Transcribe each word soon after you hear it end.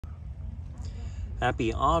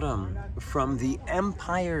Happy autumn from the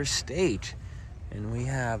Empire State. And we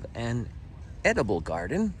have an edible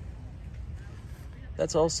garden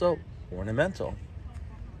that's also ornamental.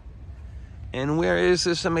 And where is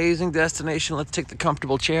this amazing destination? Let's take the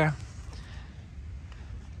comfortable chair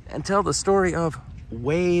and tell the story of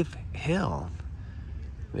Wave Hill.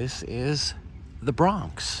 This is the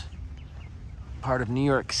Bronx, part of New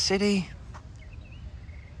York City.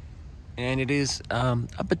 And it is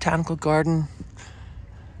a botanical garden,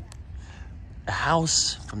 a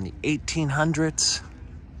house from the 1800s,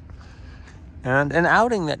 and an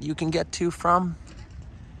outing that you can get to from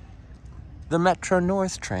the Metro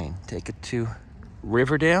North train. Take it to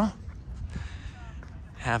Riverdale,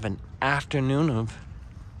 have an afternoon of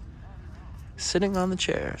sitting on the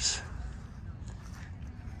chairs.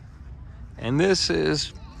 And this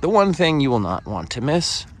is the one thing you will not want to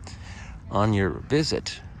miss on your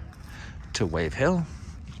visit to Wave Hill,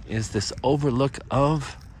 is this overlook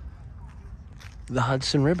of the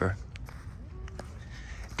Hudson River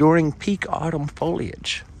during peak autumn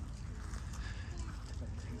foliage.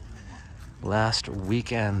 Last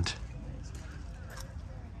weekend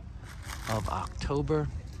of October,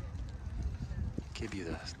 give you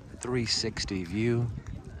the 360 view.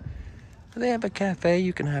 They have a cafe.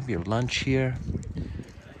 You can have your lunch here,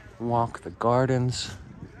 walk the gardens,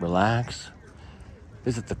 relax,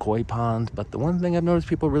 visit the koi pond. But the one thing I've noticed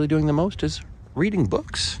people really doing the most is reading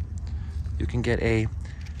books. You can get a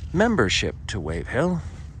membership to Wave Hill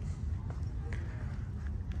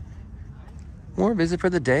or visit for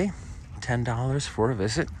the day. $10 for a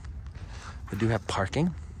visit. We do have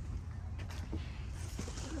parking.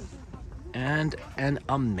 And an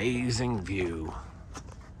amazing view.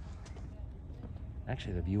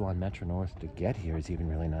 Actually, the view on Metro North to get here is even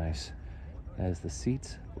really nice, as the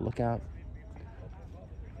seats look out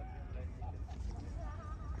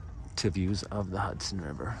to views of the Hudson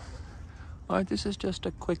River. All right, this is just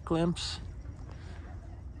a quick glimpse.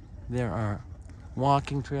 There are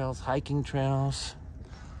walking trails, hiking trails.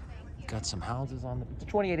 Got some houses on it's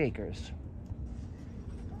 28 acres.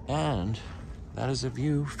 And that is a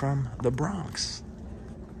view from the Bronx.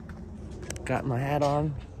 Got my hat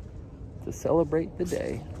on to celebrate the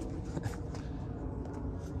day.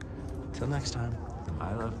 Till next time,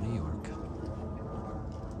 I love New York.